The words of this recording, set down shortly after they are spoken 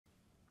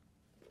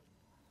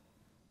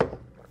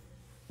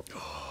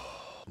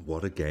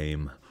What a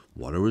game.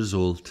 What a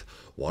result.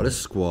 What a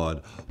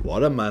squad.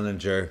 What a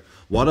manager.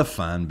 What a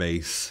fan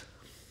base.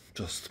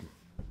 Just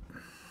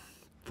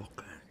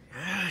fucking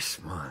yes,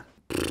 man.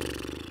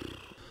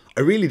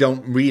 I really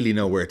don't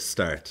know where to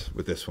start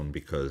with this one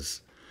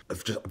because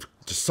I've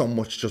just so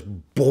much just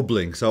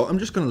bubbling. So I'm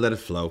just going to let it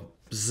flow.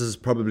 This is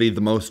probably the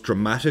most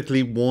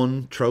dramatically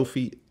won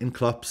trophy in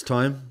Klopp's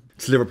time.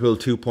 It's Liverpool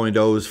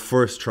 2.0's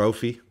first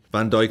trophy.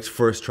 Van Dijk's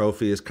first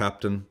trophy as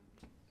captain.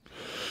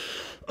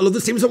 I love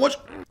this team so much.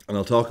 And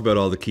I'll talk about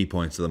all the key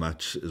points of the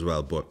match as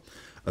well. But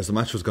as the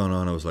match was going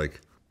on, I was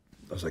like,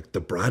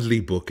 the Bradley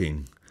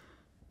booking,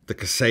 the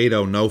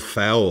Casado, no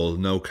foul,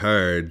 no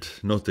card,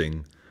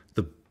 nothing.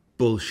 The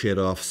bullshit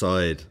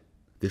offside.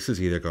 This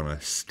is either going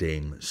to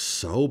sting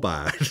so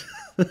bad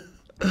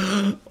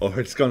or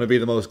it's going to be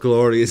the most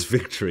glorious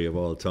victory of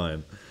all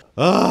time.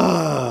 It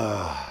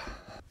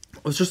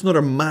was just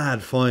another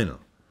mad final.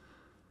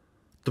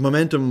 The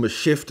momentum was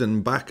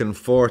shifting back and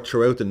forth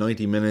throughout the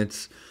 90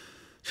 minutes.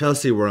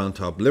 Chelsea were on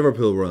top.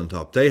 Liverpool were on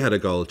top. They had a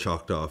goal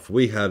chalked off.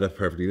 We had a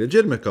perfectly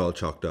legitimate goal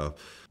chalked off.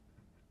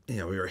 You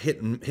know, we were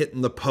hitting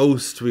the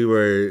post. We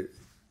were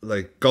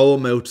like goal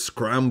mouth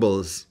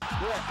scrambles.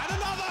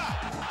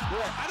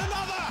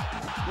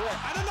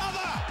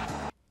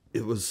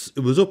 It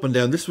was up and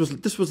down. This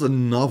was a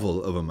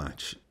novel of a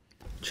match.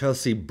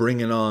 Chelsea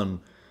bringing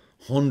on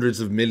hundreds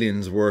of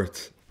millions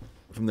worth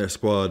from their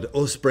squad.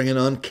 Us bringing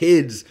on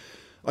kids.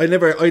 I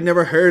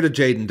never heard of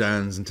Jayden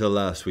Danns until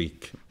last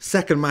week.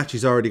 Second match,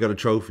 he's already got a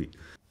trophy.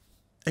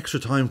 Extra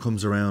time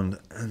comes around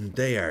and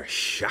they are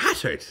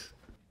shattered.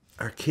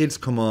 Our kids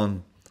come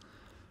on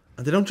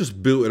and they don't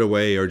just boot it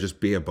away or just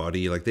be a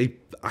body. Like, they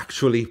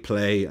actually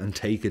play and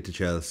take it to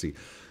Chelsea.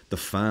 The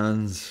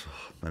fans,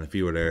 and if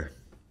you were there,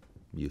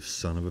 you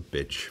son of a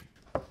bitch.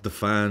 The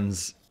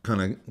fans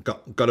kind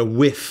of got a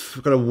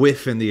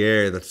whiff in the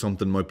air that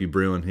something might be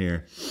brewing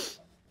here.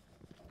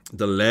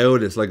 The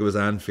loudest, like it was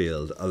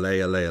Anfield, allay,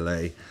 allay,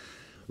 allay,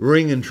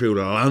 ringing through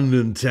the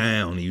London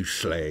town, you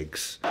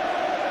slags. Well,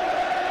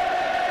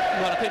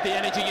 I think the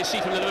energy you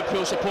see from the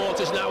Liverpool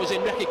supporters now is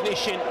in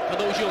recognition for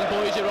those young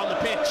boys who are on the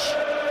pitch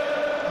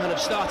and have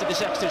started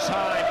this extra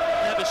time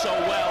ever so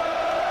well.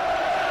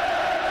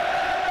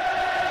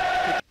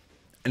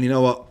 And you know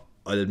what?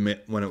 I'll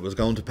admit, when it was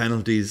going to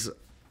penalties,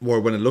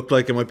 or when it looked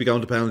like it might be going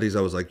to penalties,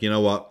 I was like, you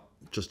know what?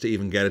 Just to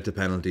even get it to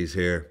penalties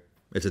here,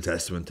 it's a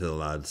testament to the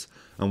lads.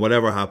 And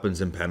whatever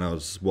happens in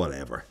penalties,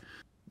 whatever.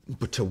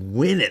 But to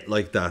win it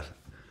like that,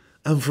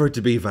 and for it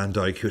to be Van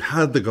Dijk, who'd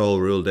had the goal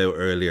ruled out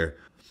earlier,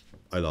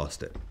 I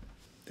lost it.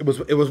 It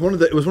was one of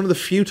the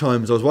few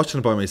times I was watching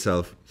it by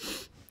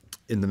myself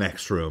in the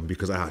next room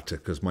because I had to,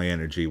 because my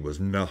energy was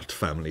not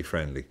family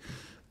friendly.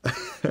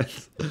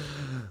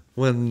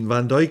 When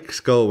Van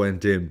Dijk's goal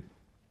went in,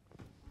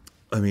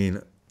 I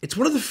mean, it's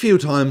one of the few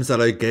times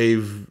that I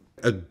gave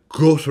a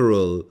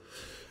guttural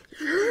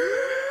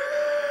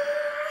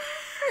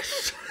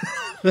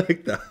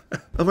like that.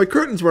 And my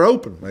curtains were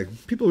open. Like,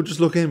 people would just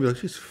look in and be like,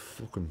 she's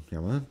fucking,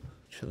 yeah, man,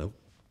 chill out.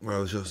 Where I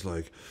was just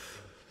like,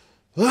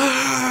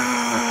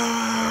 ah!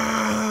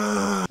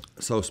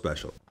 So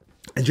special.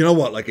 And you know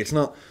what? Like, it's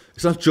not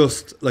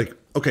just like,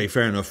 okay,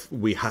 fair enough,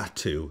 we had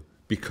to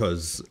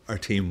because our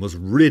team was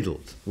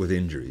riddled with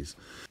injuries.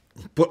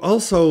 But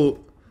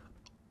also,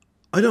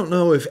 I don't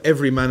know if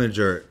every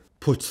manager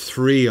puts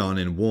 3 on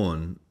in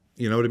one.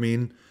 You know what I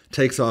mean?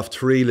 Takes off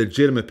 3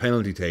 legitimate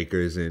penalty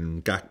takers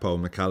in Gakpo,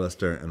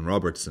 McAllister and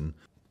Robertson.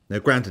 Now,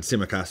 granted,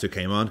 Tsimikas, who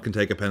came on, can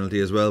take a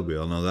penalty as well. We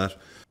all know that.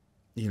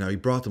 You know, he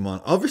brought them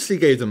on. Obviously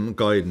gave them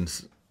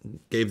guidance,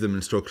 gave them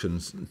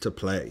instructions to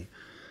play.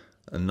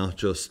 And not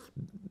just...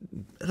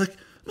 Like,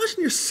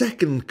 imagine your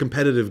second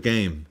competitive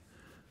game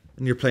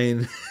and you're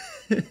playing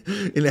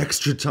in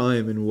extra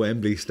time in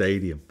Wembley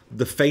Stadium.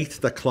 The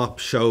faith that Klopp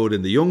showed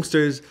in the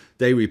youngsters,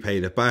 they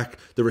repaid it back.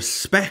 The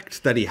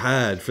respect that he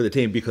had for the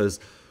team,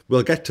 because...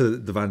 We'll get to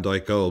the Van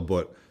Dijk goal,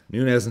 but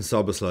Nunez and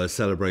Soboslai's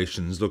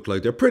celebrations look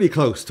like they're pretty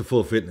close to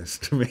full fitness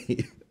to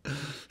me.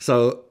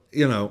 So,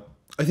 you know,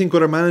 I think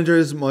other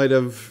managers might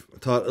have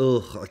thought,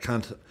 ugh, I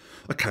can't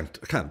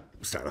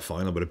start a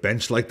final with a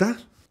bench like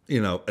that. You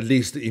know, at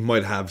least he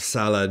might have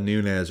Salah,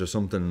 Nunez or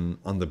something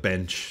on the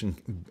bench,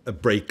 a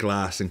break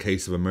glass in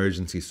case of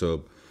emergency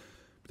sub.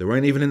 They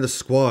weren't even in the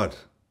squad.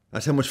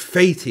 That's how much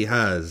faith he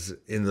has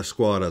in the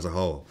squad as a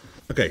whole.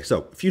 Okay,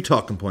 so a few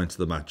talking points of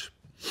the match.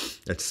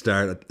 Let's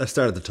start at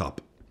the top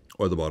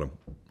or the bottom.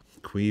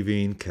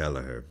 Caoimhín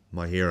Kelleher,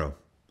 my hero,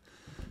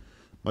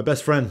 my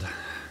best friend.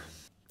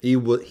 He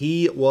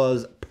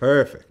was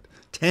perfect.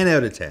 10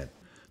 out of 10.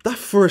 That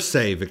first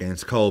save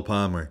against Cole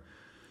Palmer,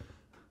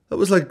 that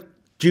was like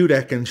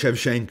Dudek and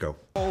Shevchenko.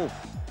 Oh,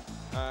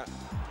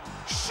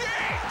 shit!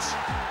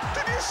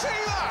 Did you see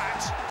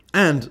that?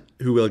 And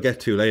who we'll get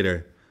to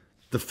later,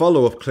 the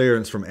follow-up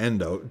clearance from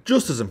Endo,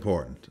 just as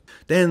important.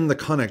 Then the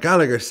Conor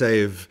Gallagher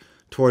save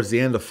towards the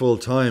end of full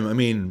time. I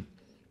mean,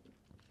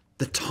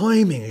 the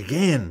timing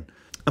again.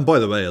 And by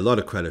the way, a lot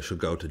of credit should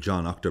go to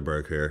John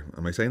Ochterberg here.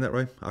 Am I saying that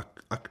right?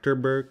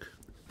 Ochterberg?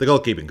 The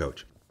goalkeeping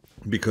coach.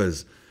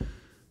 Because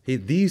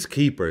these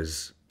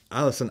keepers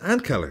Alisson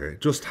and Kelleher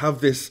just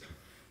have this,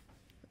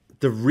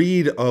 the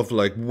read of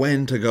like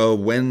when to go,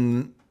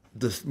 when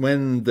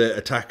the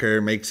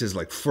attacker makes his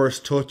like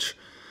first touch,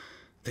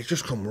 they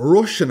just come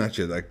rushing at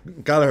you.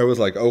 Like Gallagher was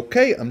like,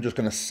 okay, I'm just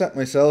going to set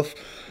myself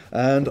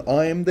and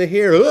I'm the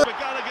hero.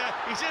 Gallagher,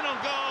 he's in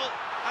on goal,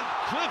 and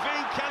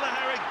Cliffy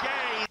Kelleher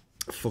again.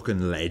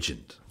 Fucking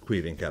legend,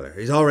 Queven Kelleher.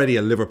 He's already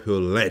a Liverpool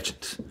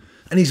legend.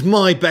 And he's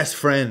my best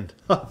friend.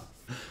 Do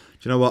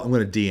you know what? I'm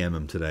going to DM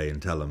him today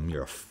and tell him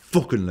you're a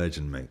fucking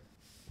legend, mate.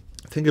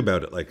 Think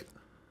about it. Like,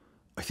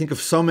 I think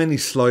of so many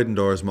sliding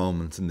doors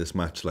moments in this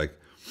match. Like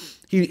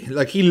he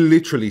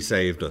literally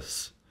saved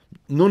us.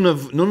 None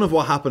of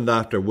what happened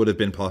after would have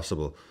been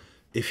possible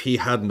if he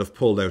hadn't have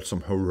pulled out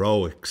some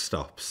heroic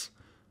stops.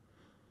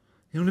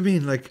 You know what I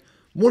mean? Like,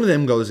 one of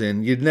them goes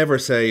in, you'd never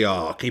say,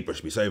 oh, keeper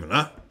should be saving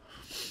that.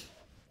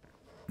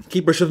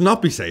 Keeper should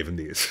not be saving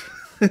these.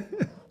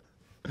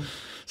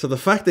 So the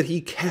fact that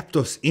he kept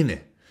us in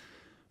it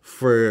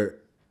for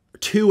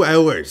 2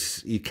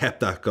 hours, he kept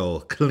that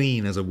goal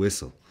clean as a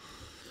whistle.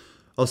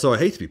 Also, I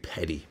hate to be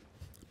petty,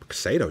 but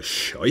Casado's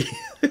shy.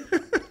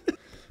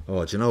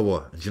 Oh, do you know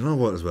what? Do you know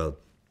what as well?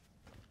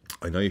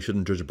 I know you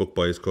shouldn't judge a book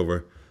by its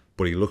cover,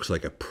 but he looks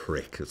like a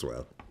prick as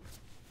well.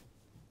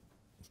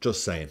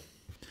 Just saying.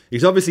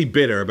 He's obviously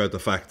bitter about the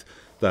fact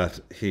that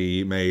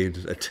he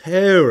made a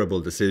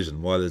terrible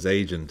decision while his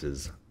agent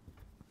is...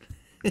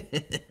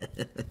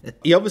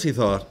 He obviously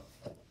thought,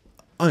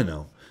 I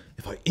know,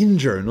 if I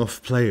injure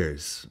enough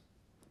players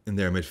in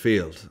their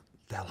midfield,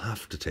 they'll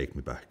have to take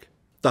me back.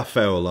 That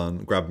foul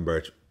on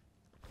Gravenberch.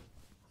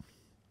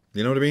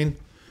 You know what I mean?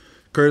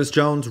 Curtis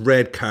Jones,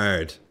 red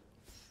card.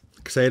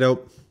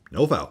 Casado,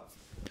 no foul.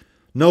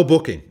 No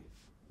booking.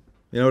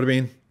 You know what I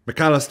mean?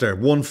 McAllister,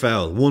 1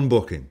 foul, 1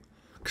 booking.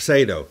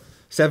 Casado,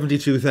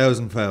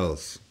 72,000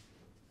 fouls.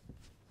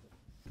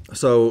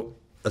 So,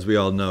 as we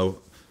all know,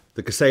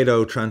 the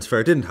Casado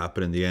transfer didn't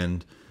happen in the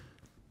end,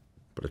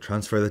 but a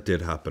transfer that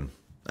did happen.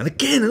 And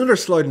again, another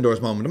sliding doors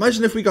moment.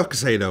 Imagine if we got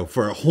Casado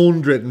for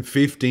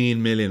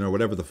 115 million or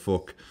whatever the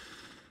fuck.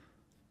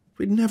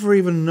 We'd never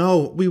even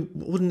know. We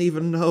wouldn't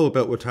even know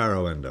about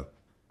Wataru Endo.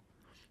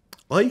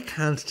 I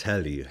can't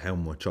tell you how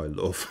much I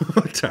love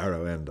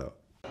Wataru Endo.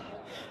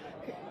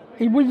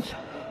 He wins.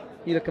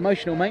 You look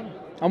emotional, mate.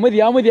 I'm with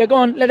you. Go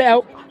on, let it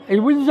out.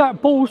 He wins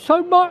that ball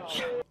so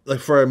much.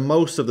 Like, for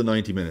most of the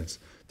 90 minutes,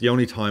 the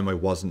only time I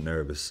wasn't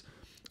nervous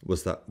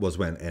was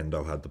when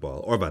Endo had the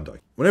ball, or Van Dijk.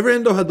 Whenever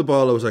Endo had the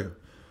ball, I was like,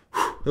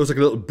 whew, it was like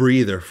a little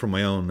breather from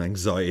my own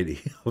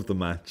anxiety of the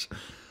match. I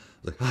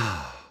was like,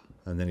 ah.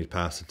 And then he'd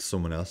pass it to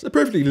someone else. A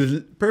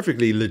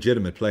perfectly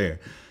legitimate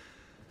player.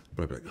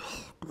 But I'd be like,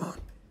 oh,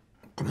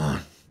 come on.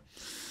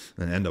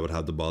 And then Endo would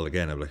have the ball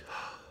again. I'd be like,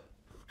 oh,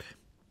 okay.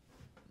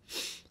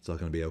 It's all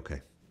going to be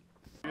okay.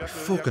 I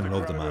fucking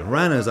love the man.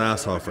 Ran his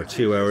ass off for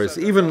 2 hours.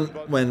 Even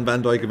when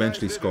Van Dijk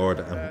eventually scored.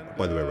 And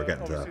by the way, we're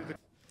getting to that.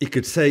 You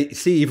could see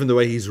even the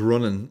way he's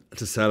running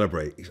to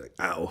celebrate. He's like,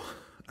 ow,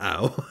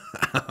 ow,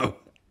 ow.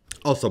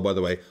 Also, by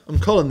the way, I'm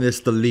calling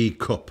this the League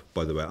Cup,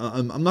 by the way.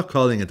 I'm not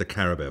calling it the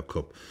Carabao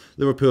Cup.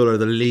 Liverpool are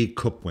the League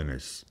Cup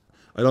winners.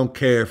 I don't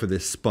care for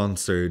this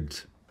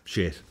sponsored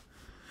shit.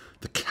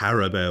 The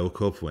Carabao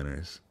Cup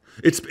winners.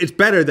 It's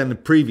better than the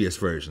previous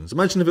versions.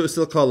 Imagine if it was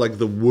still called like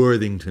the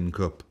Worthington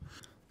Cup.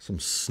 Some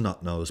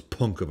snot-nosed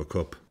punk of a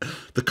cup.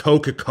 The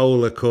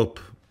Coca-Cola Cup.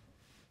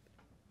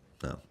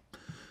 No.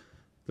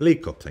 The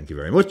League Cup, thank you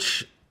very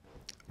much.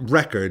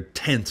 Record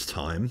 10th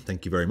time,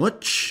 thank you very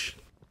much.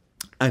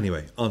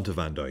 Anyway, on to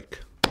Van Dijk.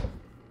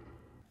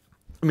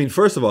 I mean,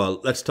 first of all,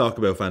 let's talk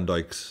about Van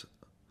Dijk's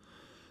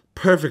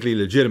perfectly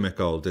legitimate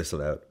goal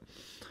disallowed.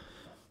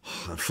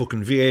 Oh, that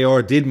fucking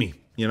VAR did me.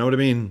 You know what I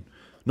mean?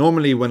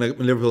 Normally, when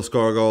Liverpool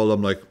score a goal,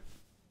 I'm like,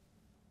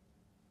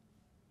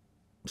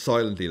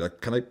 silently,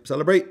 like, can I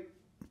celebrate?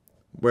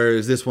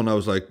 Whereas this one, I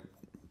was like,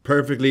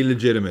 perfectly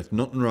legitimate.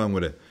 Nothing wrong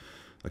with it.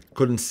 I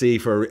couldn't see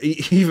for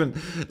even,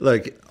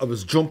 like, I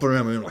was jumping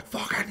around and like,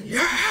 fucking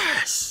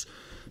yes!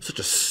 Such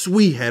a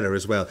sweet header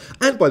as well.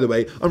 And by the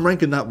way, I'm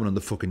ranking that one on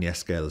the fucking yes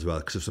scale as well,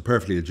 because it's a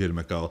perfectly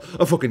legitimate goal.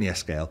 A fucking yes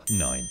scale,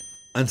 9.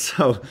 And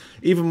so,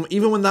 even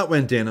when that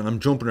went in and I'm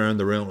jumping around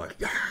the room like,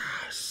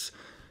 yes!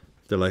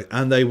 They're like,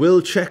 and they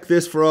will check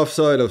this for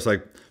offside. I was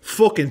like,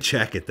 fucking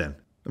check it then.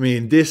 I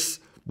mean, this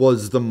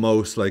was the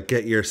most, like,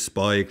 get your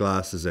spy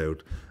glasses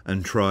out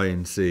and try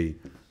and see.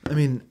 I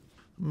mean,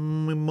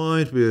 we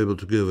might be able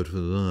to give it for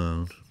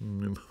that.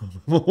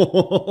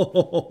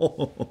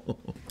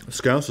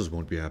 Scousers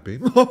won't be happy.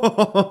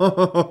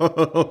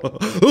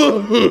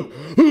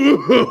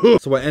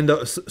 So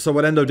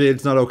what Endo did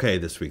is not okay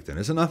this week then,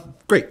 is it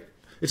not? Great.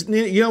 It's,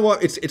 you know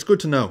what? It's good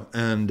to know.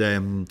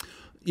 And,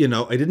 you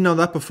know, I didn't know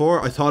that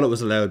before. I thought it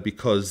was allowed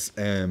because...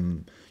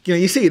 you know,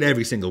 you see it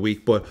every single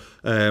week, but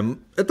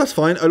that's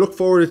fine. I look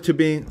forward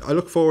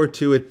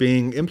to it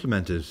being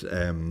implemented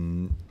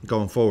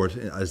going forward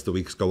as the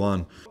weeks go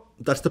on.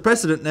 That's the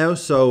precedent now,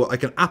 so I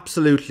can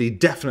absolutely,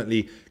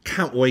 definitely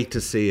can't wait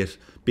to see it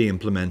be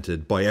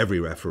implemented by every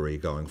referee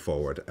going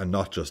forward, and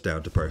not just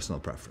down to personal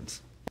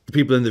preference. The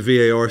people in the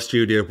VAR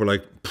studio were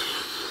like,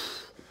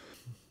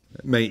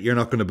 Mate, you're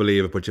not going to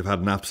believe it, but you've had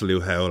an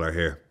absolute howler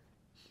here.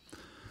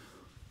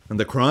 And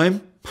the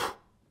crime?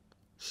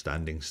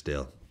 Standing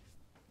still.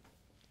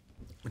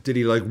 Did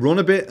he like run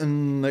a bit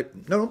and like,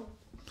 no,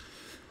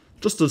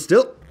 just stood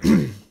still.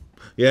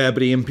 Yeah,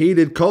 but he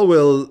impeded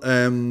Colwill,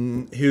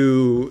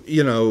 who,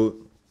 you know,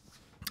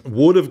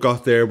 would have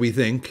got there, we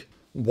think.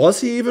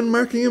 Was he even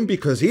marking him?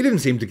 Because he didn't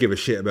seem to give a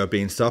shit about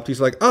being stopped.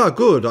 He's like, ah,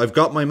 good, I've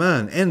got my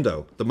man,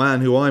 Endo, the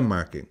man who I'm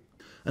marking.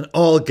 And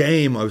all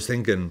game, I was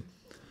thinking,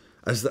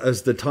 as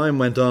the time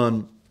went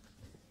on,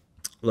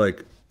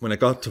 like, when it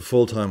got to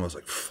full time, I was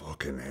like,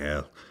 fucking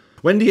hell.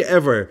 When do you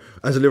ever,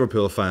 as a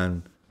Liverpool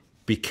fan,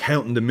 be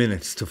counting the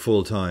minutes to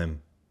full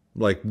time?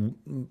 Like,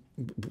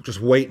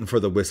 just waiting for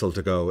the whistle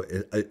to go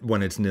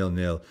when it's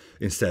 0-0,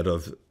 instead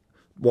of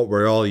what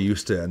we're all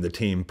used to and the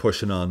team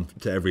pushing on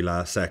to every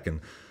last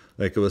second.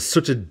 Like, it was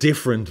such a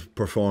different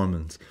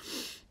performance.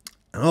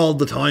 And all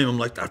the time, I'm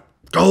like, that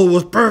goal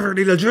was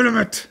perfectly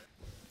legitimate.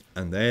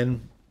 And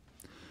then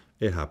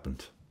it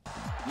happened.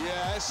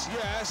 Yes,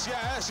 yes,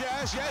 yes,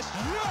 yes, yes,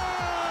 yes!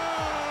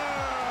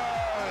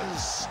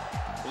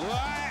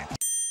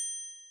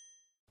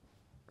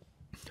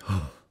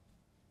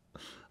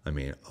 I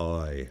mean,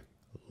 I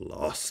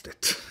lost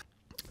it.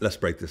 Let's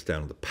break this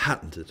down to the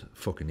patented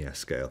fucking yes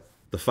scale.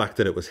 The fact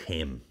that it was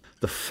him.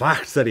 The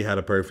fact that he had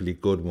a perfectly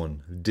good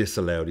one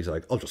disallowed. He's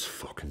like, I'll just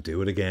fucking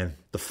do it again.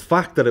 The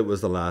fact that it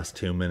was the last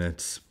 2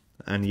 minutes.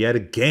 And yet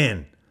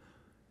again,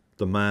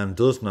 the man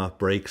does not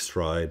break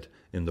stride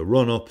in the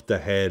run-up, the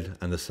head,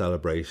 and the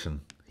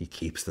celebration. He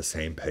keeps the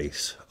same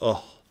pace.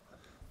 Oh,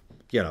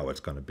 you know what it's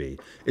going to be.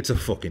 It's a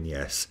fucking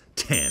yes.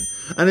 10.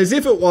 And as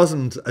if it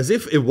wasn't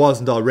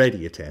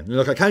already a 10.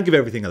 Look, I can't give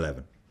everything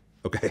 11.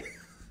 Okay?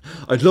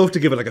 I'd love to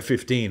give it like a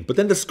 15. But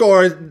then the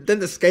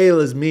scale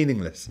is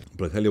meaningless.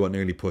 But I tell you what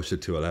nearly pushed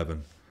it to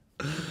 11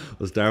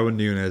 was Darwin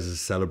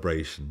Núñez's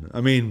celebration.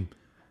 I mean,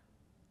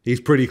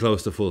 he's pretty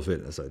close to full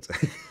fitness, I'd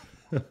say.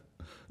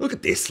 Look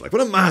at this. Like,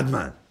 what a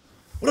madman.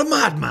 What a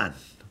madman.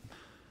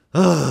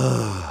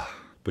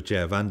 But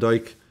yeah, Van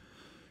Dijk,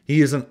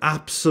 he is an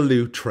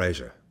absolute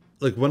treasure.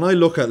 Like, when I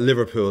look at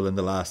Liverpool in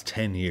the last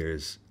 10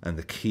 years and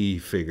the key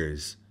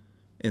figures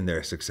in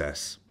their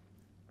success,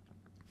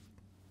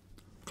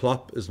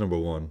 Klopp is number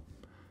 1.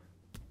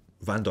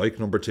 Van Dijk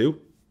number 2.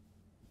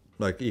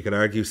 Like, you could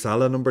argue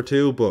Salah number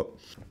 2, but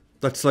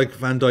that's like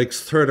Van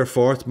Dijk's 3rd or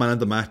 4th man of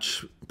the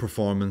match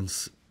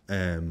performance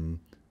in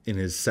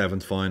his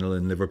 7th final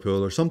in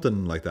Liverpool or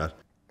something like that.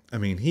 I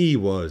mean, he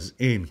was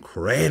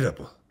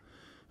incredible.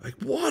 Like,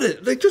 what a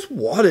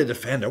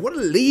defender, what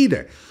a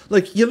leader.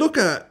 Like, you look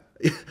at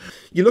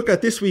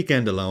this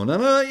weekend alone,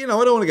 and I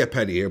don't want to get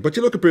petty here, but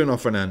you look at Bruno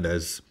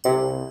Fernandes.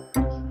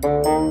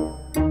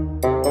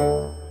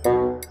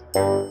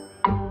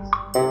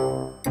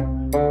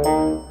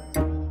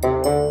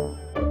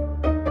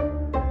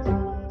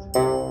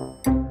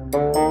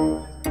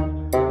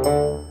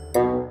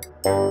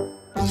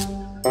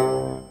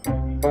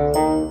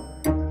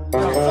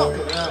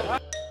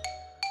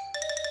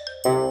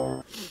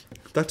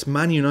 That's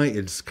Man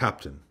United's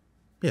captain,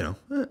 you know.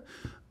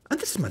 And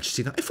this is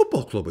Manchester United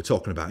Football Club we're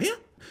talking about, yeah?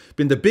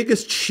 Been the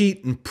biggest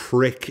cheating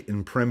prick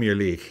in Premier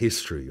League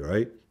history,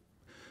 right?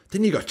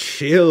 Then you got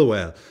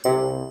Chilwell.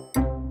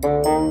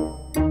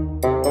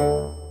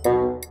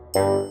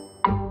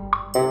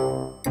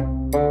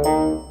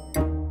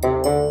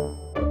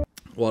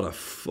 What a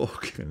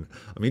fucking...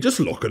 I mean, just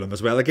look at him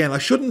as well. Again, I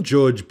shouldn't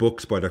judge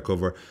books by their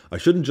cover. I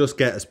shouldn't just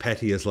get as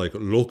petty as, like,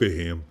 look at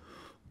him.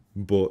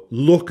 But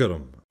look at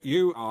him.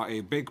 You are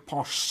a big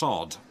posh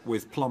sod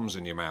with plums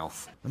in your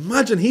mouth.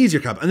 Imagine he's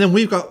your captain. And then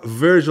we've got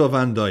Virgil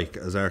van Dijk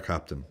as our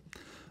captain.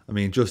 I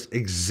mean, just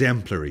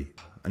exemplary.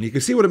 And you can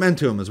see what it meant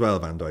to him as well,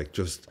 Van Dijk.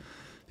 Just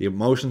the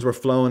emotions were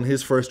flowing.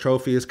 His first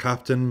trophy as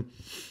captain.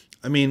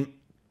 I mean,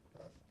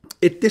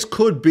 this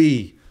could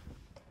be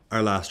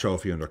our last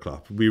trophy under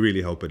Klopp. We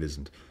really hope it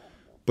isn't.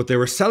 But they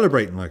were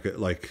celebrating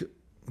like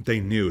they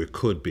knew it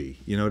could be.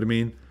 You know what I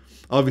mean?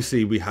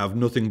 Obviously, we have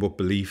nothing but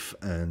belief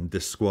in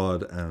this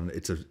squad, and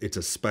it's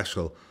a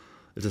special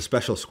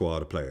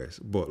squad of players.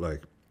 But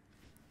like,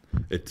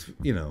 it's,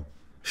 you know,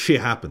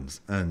 shit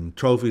happens, and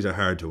trophies are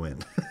hard to win.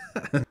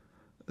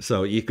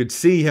 So you could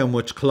see how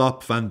much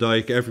Klopp, Van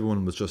Dijk,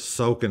 everyone was just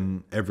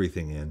soaking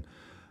everything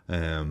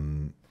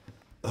in.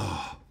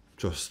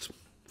 Just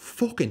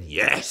fucking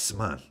yes,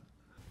 man.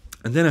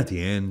 And then at the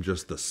end,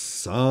 just the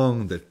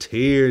song, the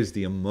tears,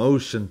 the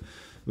emotion.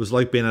 It was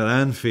like being at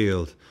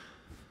Anfield.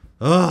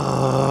 And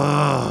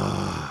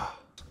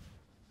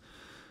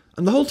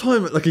the whole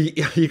time, like,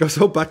 you go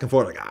so back and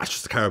forth, like, it's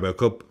just a Carabao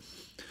Cup.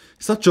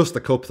 It's not just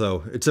the cup,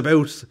 though. It's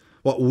about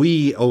what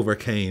we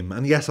overcame.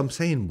 And yes, I'm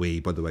saying we,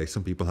 by the way.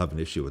 Some people have an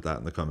issue with that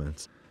in the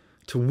comments.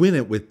 To win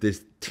it with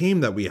this team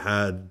that we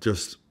had,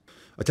 just...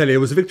 I tell you, it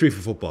was a victory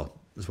for football,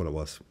 is what it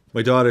was.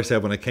 My daughter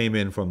said when I came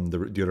in from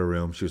the other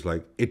room, she was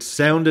like, it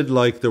sounded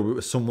like there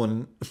was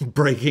someone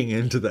breaking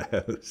into the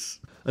house.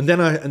 And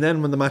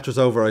then when the match was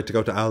over, I had to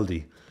go to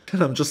Aldi.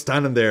 And I'm just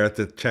standing there at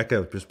the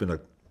checkout, just being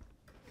like...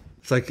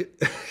 It's like...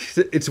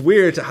 It's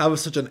weird to have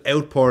such an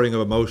outpouring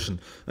of emotion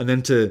and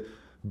then to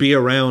be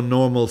around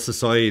normal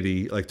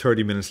society like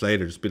 30 minutes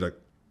later, just be like,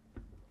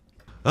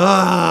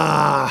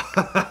 ah.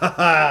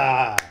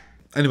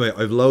 Anyway,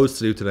 I've loads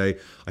to do today.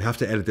 I have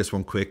to edit this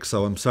one quick,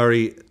 so I'm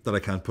sorry that I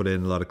can't put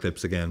in a lot of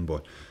clips again,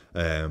 but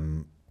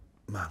man,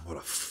 what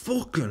a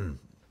fucking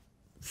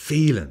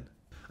feeling.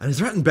 And is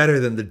there anything better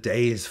than the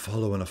days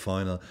following a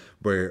final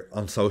where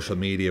on social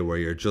media where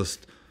you're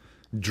just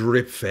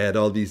drip fed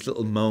all these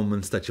little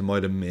moments that you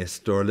might have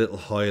missed, or little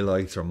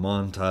highlights or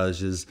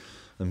montages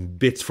and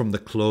bits from the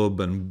club,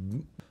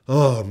 and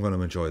I'm going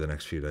to enjoy the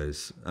next few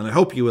days. And I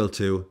hope you will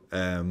too.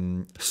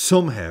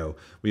 Somehow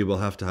we will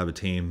have to have a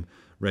team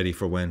ready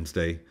for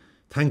Wednesday.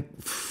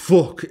 Thank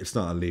fuck it's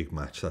not a league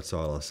match, that's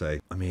all I'll say.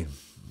 I mean,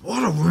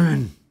 what a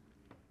win.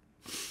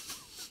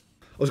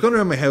 I was going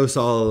around my house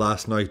all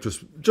last night,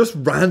 just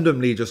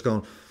randomly just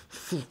going,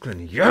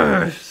 fucking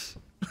yes.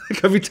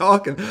 Like I'd be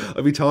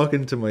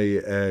talking to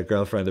my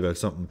girlfriend about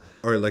something,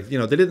 or like, you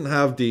know, they didn't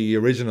have the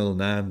original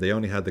naan, they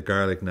only had the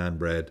garlic naan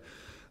bread,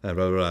 and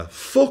blah blah blah.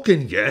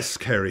 Fucking yes,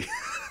 Kerry.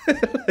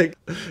 Like,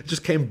 it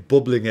just came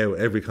bubbling out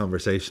every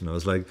conversation. I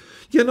was like,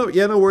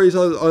 no worries.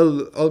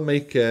 I'll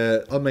make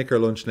her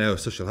lunch now,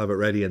 so she'll have it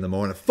ready in the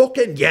morning.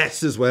 Fucking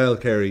yes as well,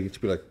 Kerry.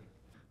 She'd be like,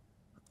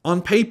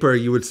 on paper,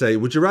 you would say,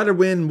 would you rather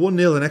win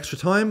 1-0 in extra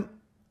time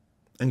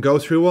and go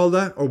through all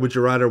that, or would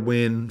you rather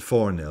win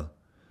 4-0?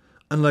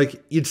 And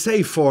like, you'd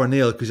say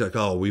 4-0 because you're like,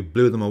 oh, we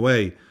blew them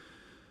away.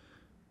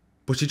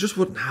 But you just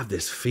wouldn't have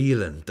this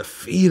feeling, the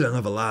feeling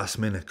of a last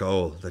minute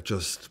goal that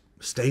just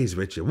stays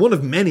with you. One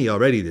of many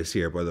already this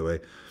year, by the way.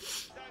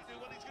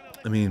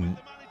 I mean,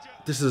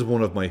 this is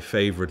one of my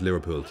favourite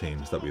Liverpool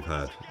teams that we've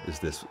had, is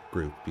this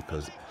group,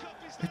 because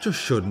it just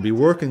shouldn't be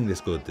working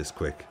this good this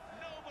quick.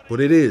 But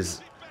it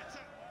is.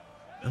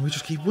 And we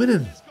just keep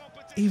winning.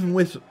 Even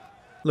with,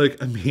 like,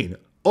 I mean,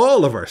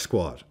 all of our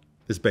squad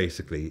is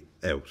basically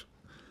out,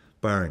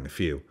 barring a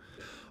few.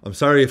 I'm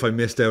sorry if I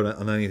missed out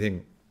on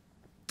anything.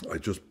 I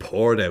just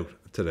poured out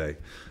today.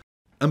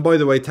 And by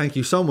the way, thank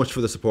you so much for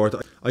the support.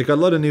 I got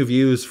a lot of new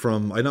views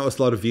I noticed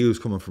a lot of views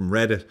coming from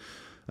Reddit,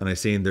 and I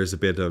seen there's a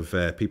bit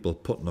of people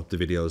putting up the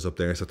videos up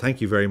there. So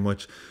thank you very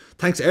much.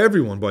 Thanks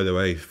everyone, by the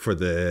way, for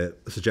the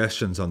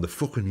suggestions on the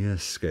fucking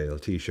yes scale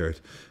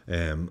t-shirt.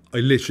 I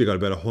literally got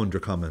about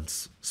 100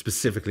 comments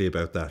specifically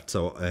about that.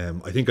 So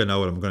I think I know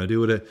what I'm going to do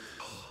with it.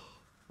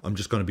 I'm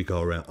just going to be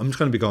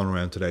going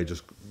around today,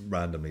 just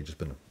randomly, just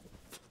been.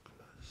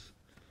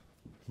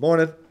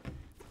 Morning.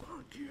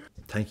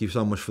 Thank you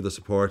so much for the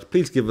support.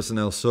 Please give us an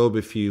L sub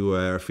if you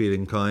are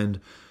feeling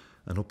kind.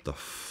 And up the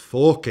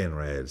fucking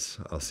Reds.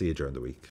 I'll see you during the week.